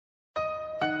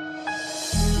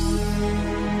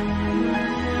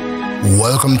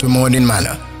Welcome to Morning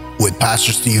Manna with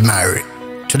Pastor Steve Myrie.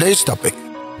 Today's topic: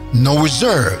 no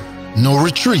reserve, no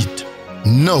retreat,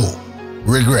 no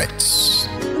regrets.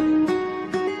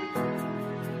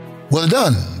 Well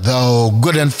done, thou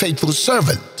good and faithful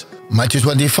servant. Matthew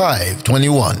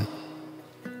 25:21.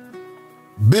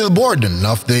 Bill Borden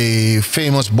of the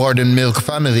famous Borden milk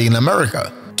family in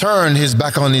America turned his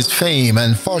back on his fame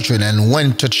and fortune and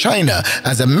went to China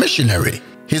as a missionary.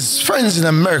 His friends in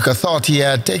America thought he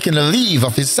had taken a leave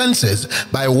of his senses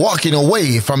by walking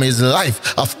away from his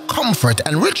life of comfort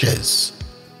and riches.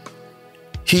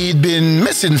 He'd been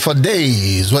missing for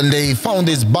days when they found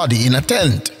his body in a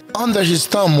tent. Under his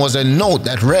thumb was a note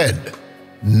that read,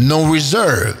 "No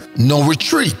reserve, no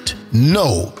retreat,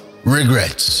 no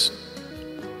regrets."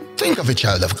 Think of it,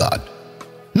 child of God.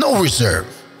 No reserve,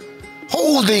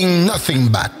 holding nothing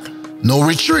back. No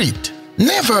retreat,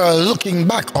 never looking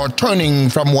back or turning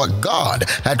from what God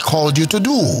had called you to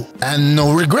do. And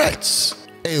no regrets,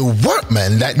 a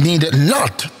workman that needed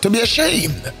not to be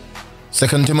ashamed.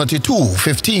 2 Timothy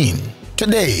 2:15.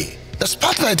 Today, the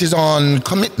spotlight is on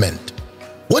commitment.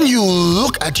 When you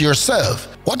look at yourself,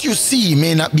 what you see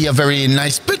may not be a very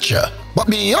nice picture, but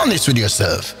be honest with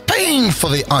yourself.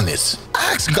 Painfully honest.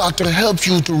 Ask God to help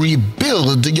you to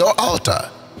rebuild your altar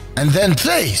and then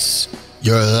place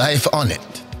your life on it.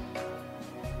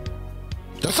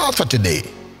 The thought for today: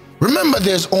 remember,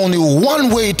 there's only one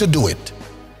way to do it.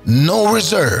 No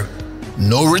reserve,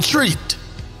 no retreat,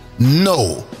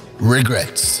 no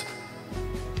regrets.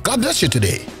 God bless you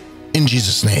today, in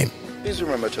Jesus' name. Please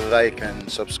remember to like and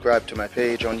subscribe to my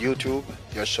page on YouTube.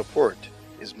 Your support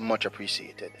is much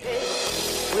appreciated.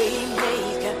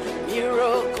 Waymaker,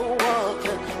 miracle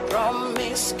worker,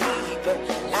 promise keeper,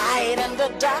 light in the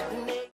darkness.